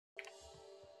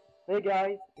Hey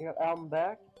guys, here I'm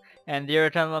back. And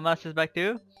TheOriginalMomos is back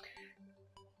too?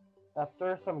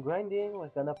 After some grinding, we're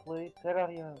gonna play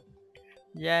Terraria.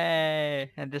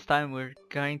 Yay! And this time we're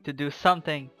going to do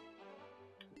something.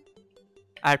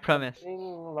 I promise.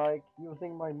 Something like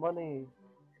using my money.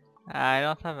 I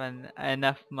don't have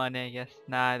enough money, I guess.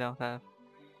 Nah, I don't have.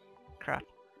 Crap.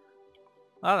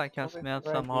 Well, I can Sorry smell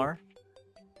for some grinding. more.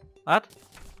 What?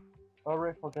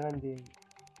 Sorry for grinding.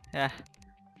 Yeah.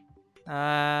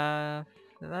 Uh,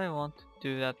 did I want to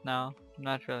do that now?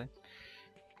 Not really.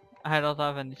 I don't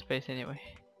have any space anyway.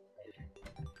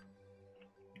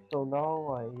 So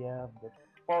now I have the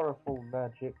powerful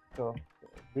magic of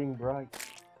being bright.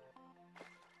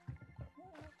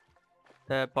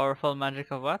 The powerful magic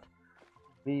of what?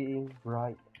 Being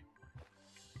bright.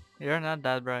 You're not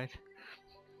that bright.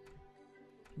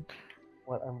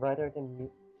 Well, I'm brighter than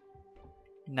you.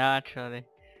 Naturally.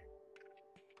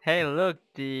 Hey, look,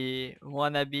 the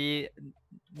wannabe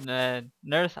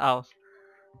nurse house.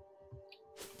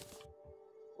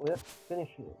 Let's finish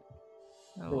it.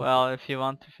 Finish it. Well, if you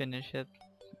want to finish it,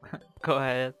 go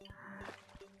ahead.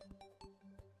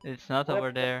 It's not Let's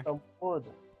over get there. some wood.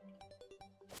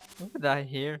 Who died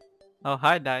here? Oh,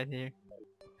 I died here.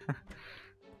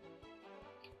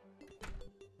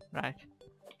 Right.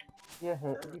 Yeah,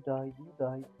 you died, you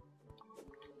died.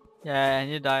 Yeah, and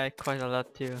you died quite a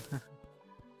lot too.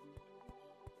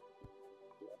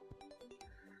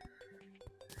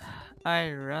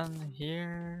 I run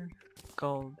here.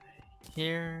 Gold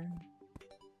here.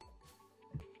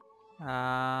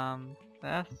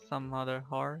 That's some other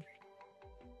horse.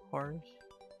 Horse.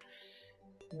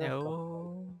 There's some.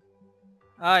 No.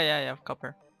 Oh yeah, I have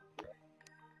copper.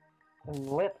 And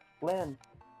let's plant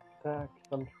back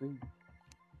some trees.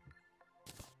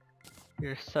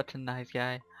 You're such a nice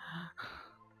guy.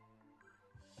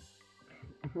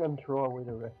 And throw away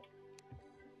the rest.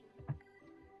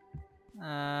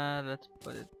 Let's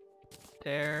put it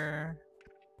there.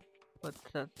 Put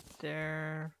that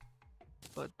there.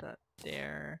 Put that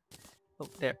there. Oh,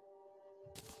 there.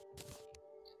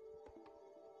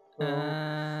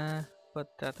 So, Put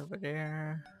that over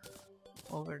there.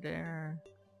 Over there.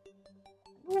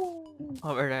 woo,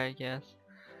 Over there, I guess.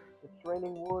 it's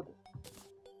raining wood.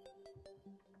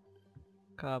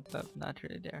 Cobweb, not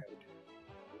really there.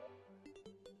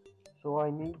 So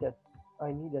I need a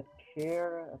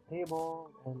chair, a table,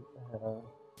 and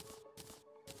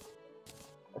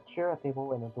a chair, a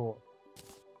table, and a door.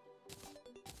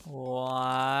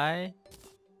 Why?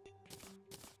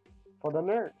 For the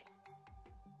nerd.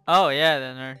 Oh yeah,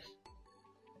 the nurse.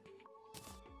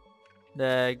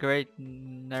 The great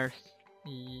nurse.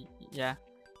 Yeah.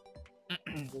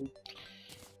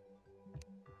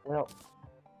 Well,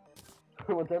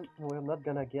 we're not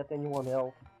gonna get anyone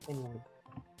else anyway.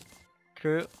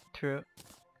 True, true.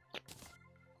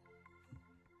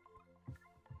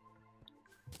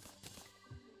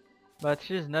 But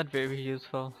she's not very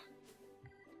useful.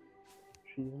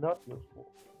 She's not useful.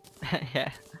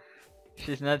 Yeah.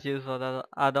 She's not useful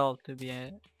at all, to be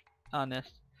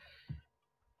honest.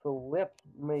 So let's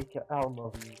make an arm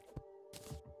of you.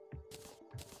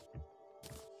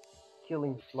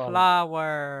 Killing slime.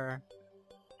 Flower.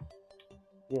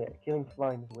 Yeah, killing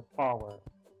slimes with power.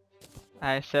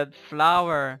 I said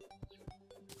flower.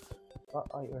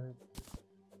 I heard.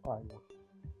 I know.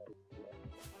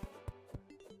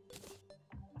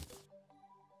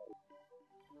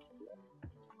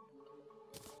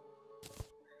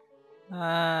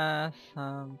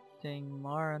 Something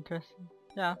more interesting.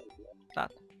 Yeah,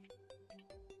 that.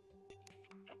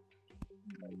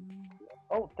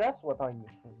 Oh, that's what I'm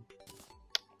missing.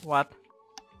 What?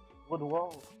 Wood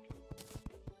walls.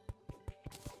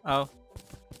 Oh,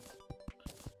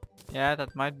 yeah,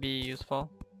 that might be useful.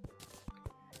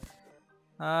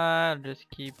 I'll just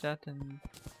keep that and...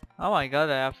 Oh my god,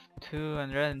 I have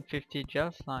 250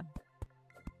 gel slime.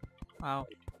 Wow.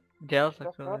 Gels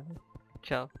That's not actually.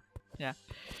 Gel. Yeah.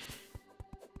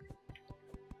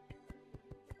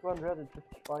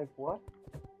 255 what?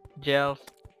 Gels.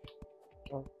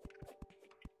 Oh,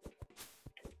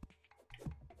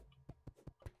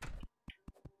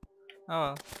 Oh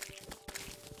well.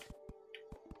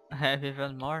 I have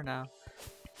even more now.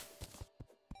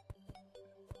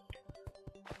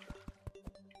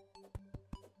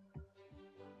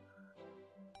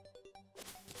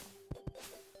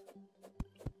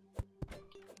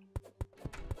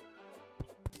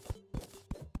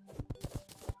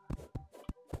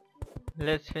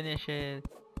 Let's finish it.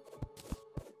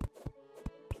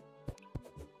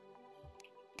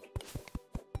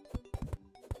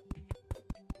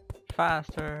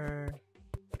 Faster.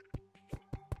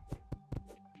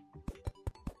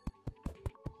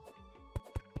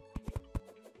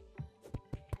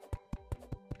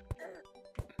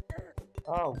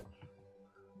 Oh,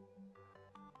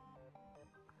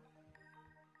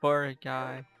 Poor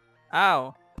guy.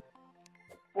 Ow!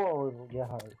 poor little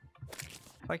guy.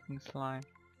 Fucking slime.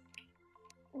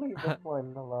 Leave the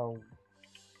slime alone.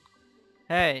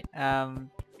 Hey,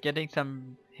 getting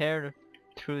some hair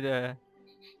through the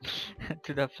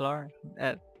to the floor.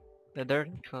 The dirt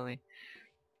actually.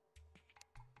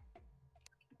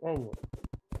 Anyway,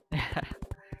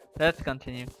 Let's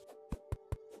continue.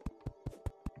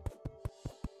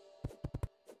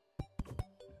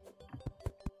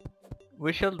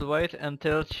 We should wait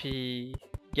until she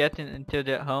get into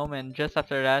the home, and just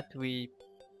after that we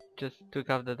just took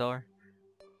off the door.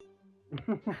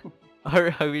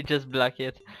 Or we just block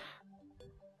it.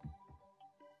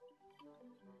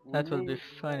 That would be need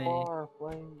funny. more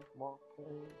flames, more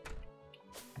flames.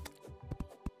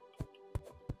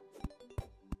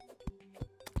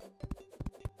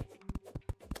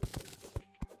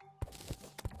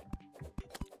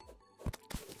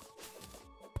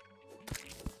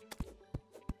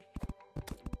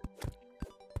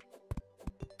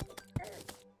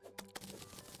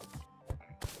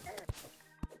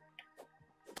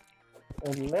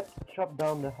 And let's chop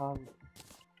down the house.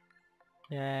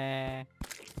 Yeah.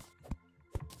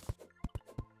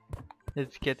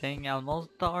 It's getting almost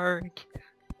dark.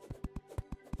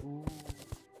 Ooh.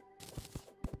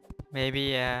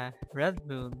 Maybe a red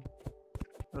moon.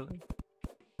 Really?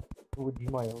 Would be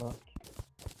my luck.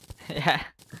 Yeah.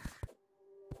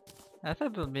 I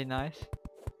thought it would be nice.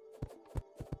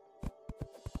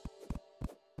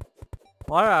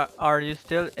 Why are you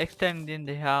still extending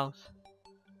the house?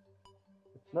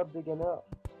 It's not big enough.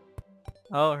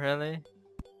 Oh, really?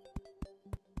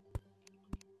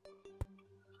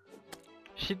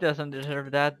 She doesn't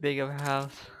deserve that big of a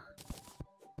house.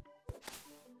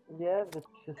 Yeah, that's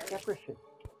just capricious.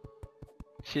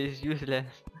 She's useless.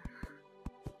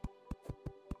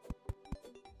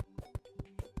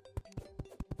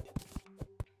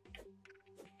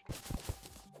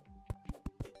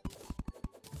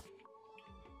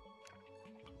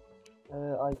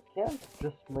 I can't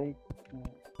just make...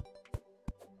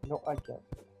 No, I can't.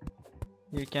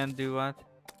 You can do what?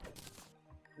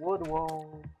 Wood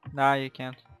wall. Nah, you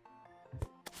can't.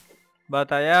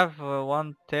 But I have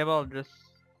one table just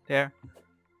there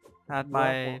at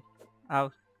my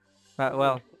house.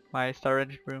 Well, my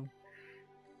storage room.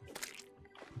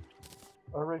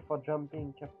 Array for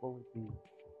jumping capability.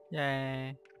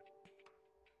 Yay.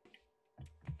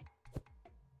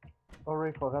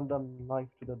 Array for random knife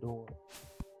to the door.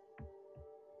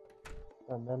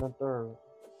 And then another.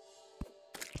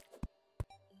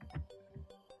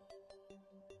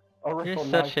 Array You're for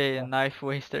such knife a knife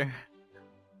waster.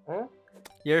 Huh?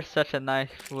 You're such a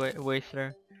knife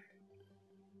waster.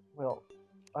 Well,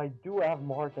 I do have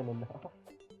more than enough.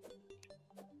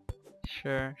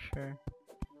 Sure, sure.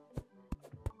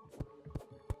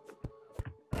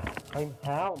 I'm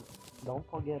hound. Don't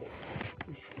forget it.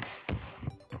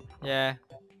 Yeah,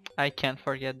 I can't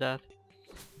forget that.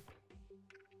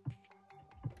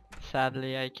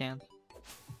 Sadly, I can't.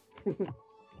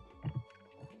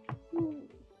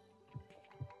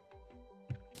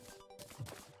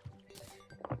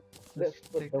 Let's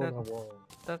Just put take down that, a wall.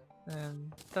 that,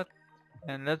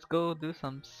 and let's go do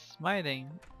some smiting.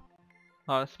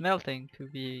 Or smelting, to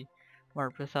be more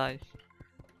precise.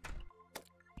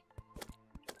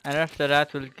 And after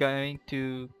that, we're going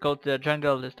to go to the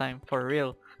jungle this time, for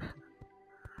real.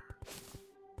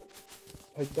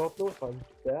 I don't know if I'm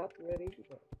that ready.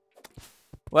 But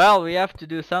Well, we have to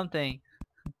do something.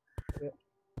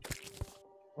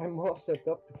 I'm all set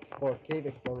up for cave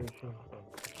exploration.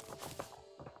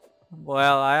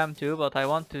 Well, I am too, but I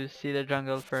want to see the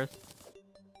jungle first.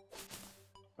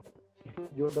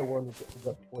 You're the one who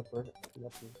got flipper,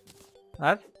 not me.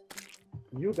 What?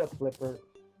 You got flipper.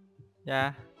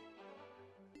 Yeah.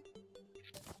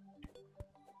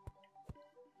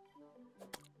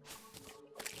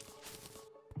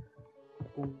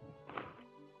 Ooh.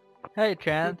 Hey,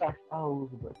 Trent. That house,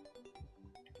 but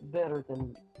better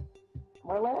than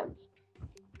my lands.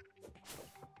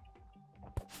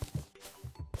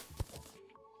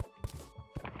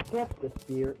 That's the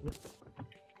spear.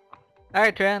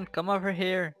 Hey, Trent, come over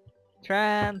here.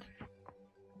 Trent!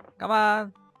 Come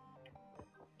on!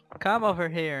 Come over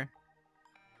here.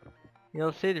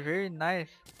 You'll see it very nice.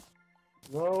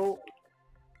 No.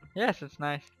 Yes, it's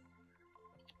nice.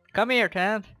 Come here,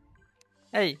 Trent.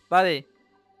 Hey, buddy.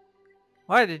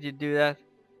 Why did you do that?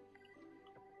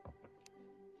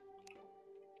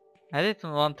 I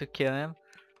didn't want to kill him.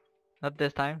 Not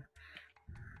this time.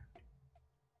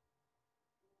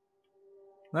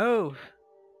 Move!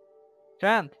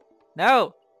 Trent!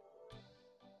 No!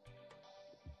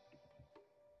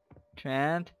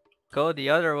 Trent, go the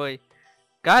other way.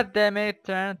 God damn it,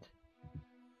 Trent.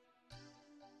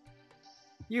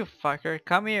 You fucker,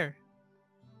 come here.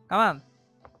 Come on.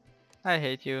 I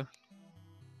hate you.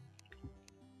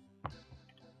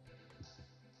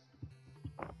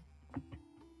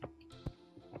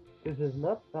 This is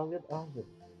not valid housing.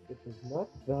 This is not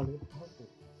valid housing.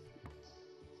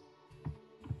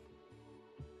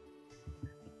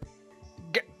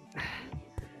 Get,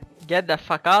 get the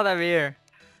fuck out of here.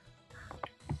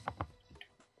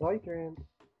 Sorry, Trent.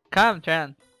 Come,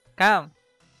 Trent. Come.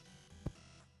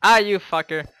 Ah, you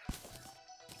fucker.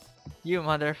 You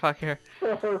motherfucker.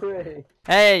 Hooray!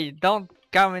 Hey, don't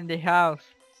come in the house.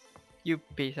 You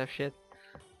piece of shit.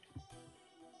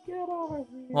 Get over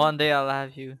here. One day I'll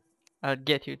have you. I'll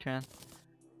get you, Trent.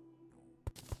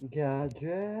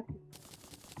 Gadget.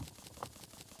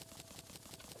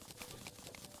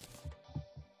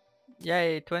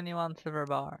 Yay, 21 silver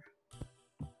bar.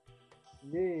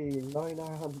 Yay, 9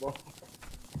 iron bar.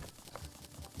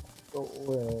 So,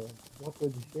 what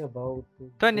would you say about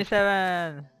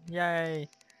 27! Yay!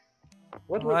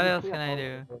 What What would you else say can I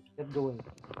about do? Get going.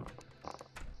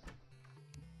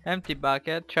 Empty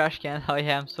bucket, trash can. Oh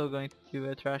yeah, I'm still going to do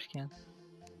a trash can.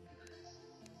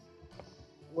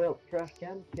 Well, trash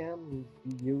can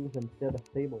be used instead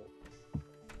of table.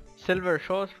 Silver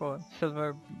shorts for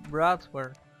silver brats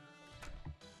were.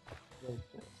 Like,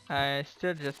 I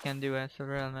still just can't do a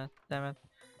silver helmet. Damn it.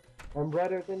 I'm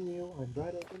brighter than you. I'm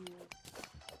brighter than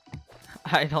you.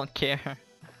 I don't care.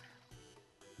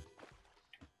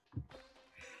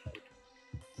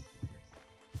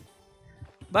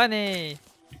 Bunny!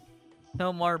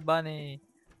 No more bunny.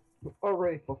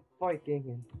 Hooray for fighting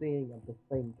and singing at the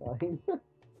same time.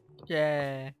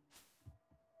 Yeah.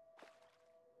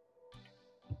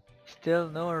 Still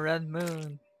no red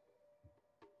moon.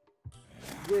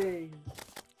 Yay!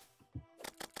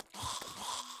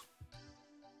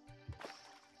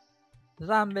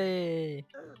 Zombie!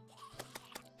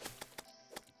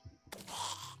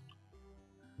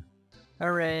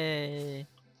 Hooray!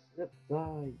 Let's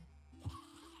die.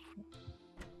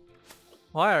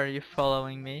 Why are you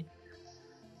following me?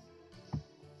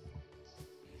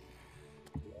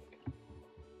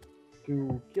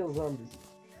 To kill zombies.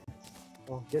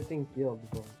 Oh, getting killed,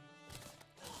 bro.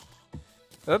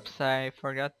 Oops, I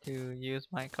forgot to use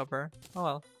my copper. Oh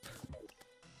well.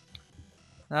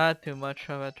 Not too much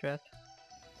of a threat.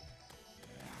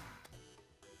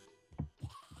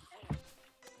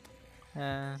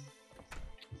 Uh,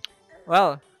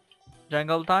 well,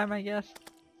 jungle time, I guess.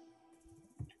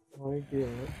 I guess.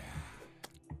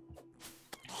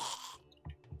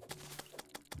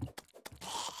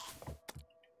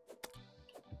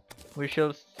 We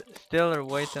should still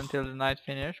wait until the night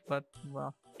finish, but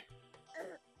well.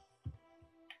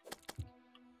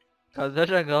 Cause the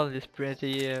jungle is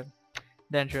pretty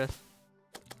dangerous.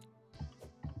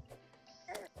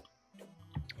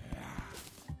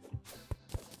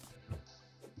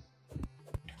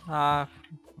 Ah,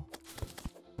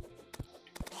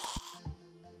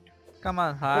 come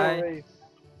on, hi. Hooray.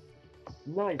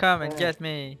 Nice. Come and man. get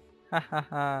me. Ha ha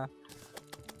ha.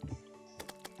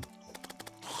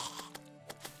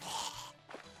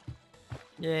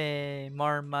 Yay,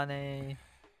 more money.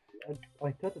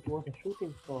 I thought it was a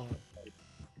shooting star.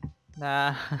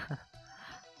 Nah.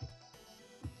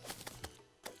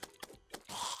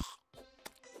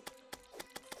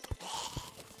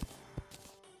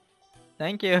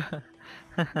 Thank you.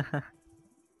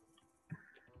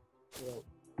 Well,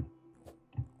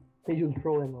 you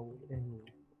throw him away anyway.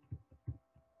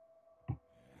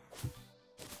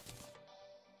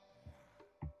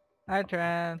 Hi,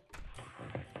 Trent.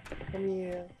 Come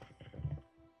here.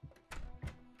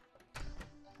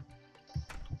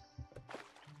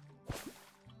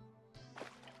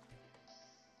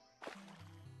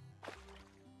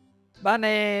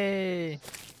 Bunny!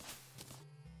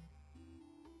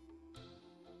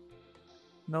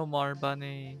 No more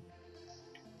bunny.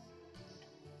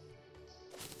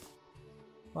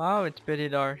 Wow, it's pretty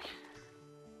dark.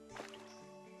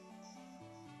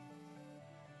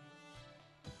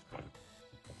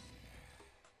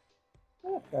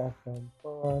 Let's have some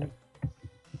fun.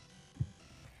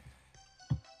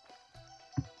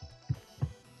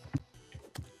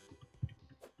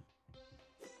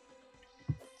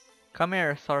 Come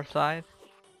here, Southside.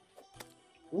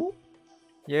 Ooh,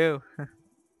 You.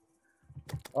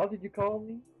 how did you call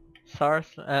me? Source,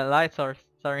 light source,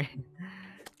 sorry.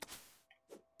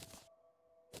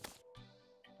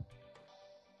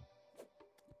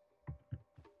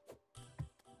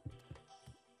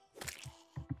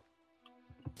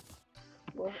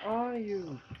 Where are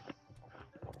you?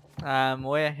 I'm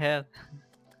way ahead.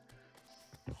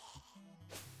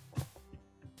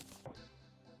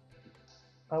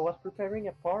 preparing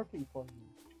a party for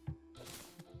you.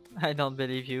 I don't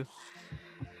believe you.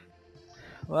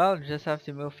 Well, just have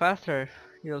to move faster.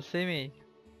 You'll see me.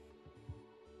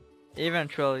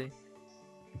 Eventually.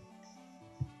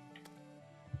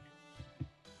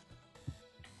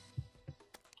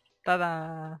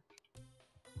 Ta-da!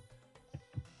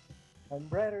 I'm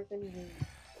brighter than you.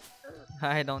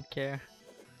 I don't care.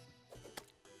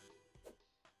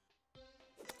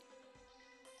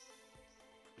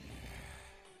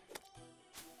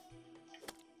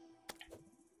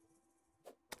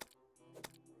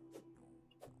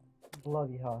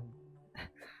 Bloody hell.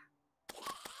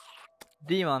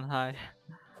 Demon high.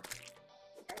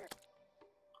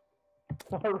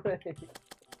 Alright.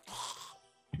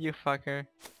 You fucker.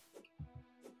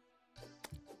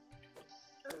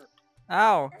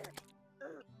 Ow!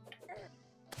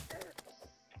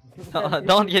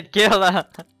 Don't get killed!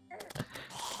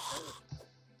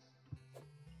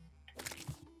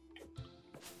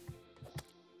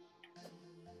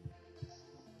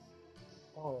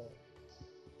 Oh.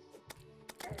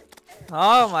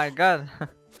 Oh my god.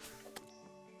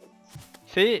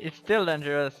 See, it's still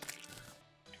dangerous.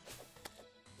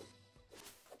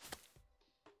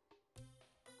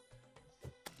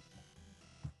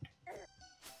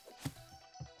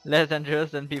 Less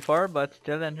dangerous than before, but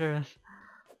still dangerous.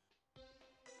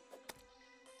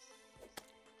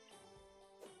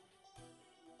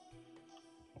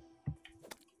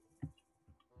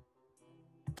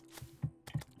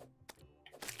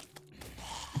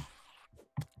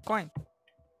 Coin.